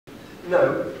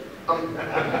No.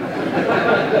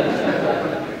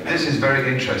 This is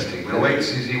very interesting. We'll wait to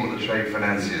see what the trade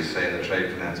financiers say in the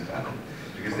trade finance panel,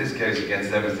 because this goes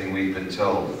against everything we've been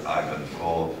told, Ivan,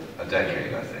 for a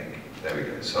decade, I think. There we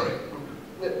go, sorry.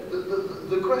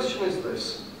 The question is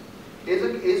this.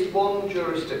 Is one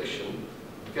jurisdiction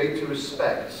going to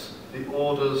respect the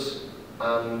orders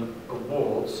and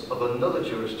awards of another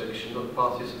jurisdiction that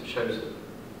parties have chosen?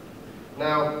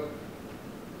 Now,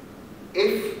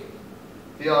 if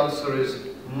the answer is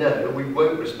no, we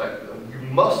won't respect them, you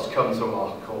must come to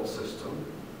our court system,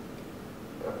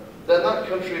 then that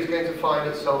country is going to find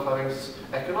itself having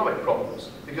economic problems,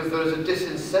 because there is a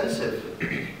disincentive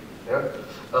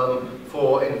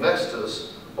for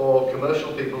investors or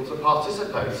commercial people to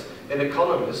participate in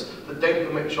economies that don't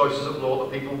permit choices of law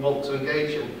that people want to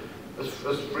engage in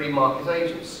as free market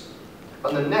agents.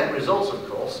 And the net result, of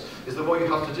course, is that what you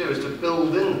have to do is to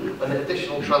build in an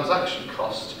additional transaction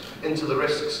cost into the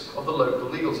risks of the local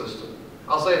legal system.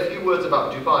 I'll say a few words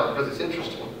about Dubai because it's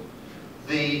interesting.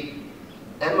 The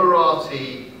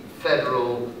Emirati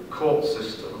federal court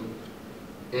system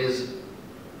is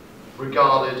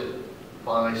regarded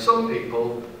by some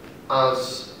people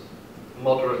as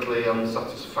moderately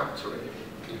unsatisfactory.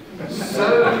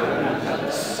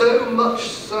 So much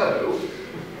so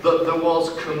that there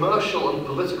was commercial and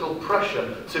political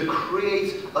pressure to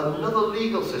create another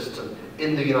legal system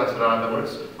in the United Arab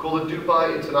Emirates called the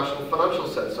Dubai International Financial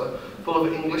Centre, full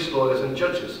of English lawyers and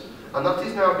judges. And that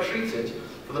is now treated,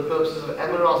 for the purposes of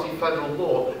Emirati federal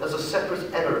law, as a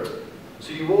separate emirate.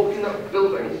 So you walk in that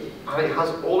building and it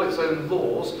has all its own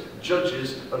laws,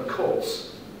 judges and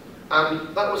courts.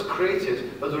 And that was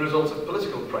created as a result of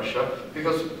political pressure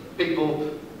because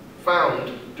people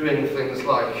found doing things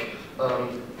like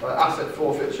asset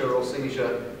forfeiture or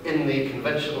seizure in the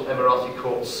conventional Emirati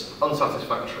courts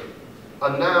unsatisfactory.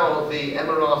 And now the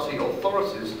Emirati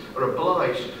authorities are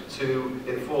obliged to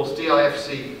enforce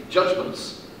DIFC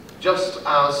judgments just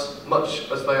as much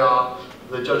as they are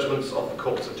the judgments of the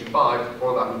courts of Dubai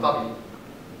or of Abu Dhabi.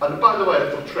 And by the way, a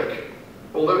little trick.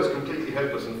 Although it's completely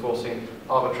hopeless enforcing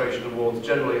arbitration awards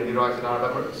generally in the United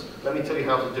Arab Emirates, let me tell you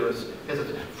how to do it. Here's a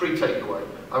free takeaway.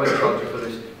 I won't charge you for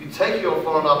this. You take your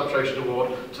foreign arbitration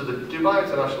award to the Dubai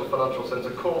International Financial Centre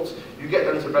court, you get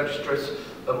them to register it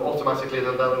automatically, and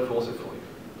then they'll enforce it for you.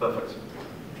 Perfect.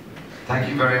 Thank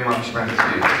you very much,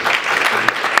 Matthew.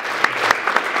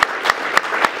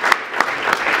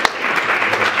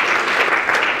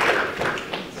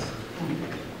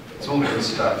 All good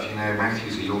stuff, you know.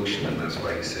 Matthew's a Yorkshireman, that's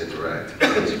why he's so direct.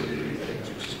 That's really things,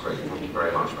 which is great. Thank you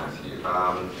very much, Matthew.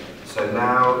 So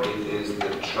now it is the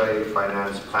trade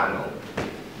finance panel.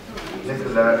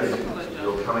 Nicolette,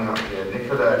 you're coming up here.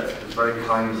 Nicolette is very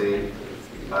kindly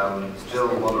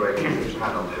still moderating the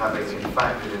panel, having in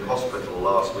fact been in hospital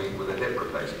last week with a hip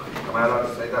replacement. Am I allowed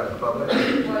to say that in public?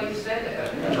 Well, you said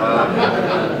it.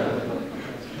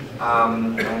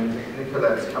 And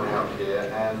Nicolette's coming up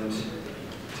here, and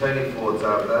Tony Ford's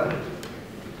out there,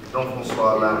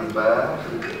 Jean-François Lambert,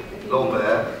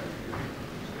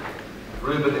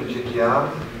 Ruben and Jikian.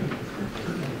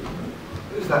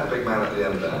 Who's that big man at the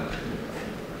end there?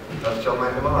 That's John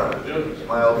McNamara,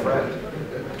 my old friend.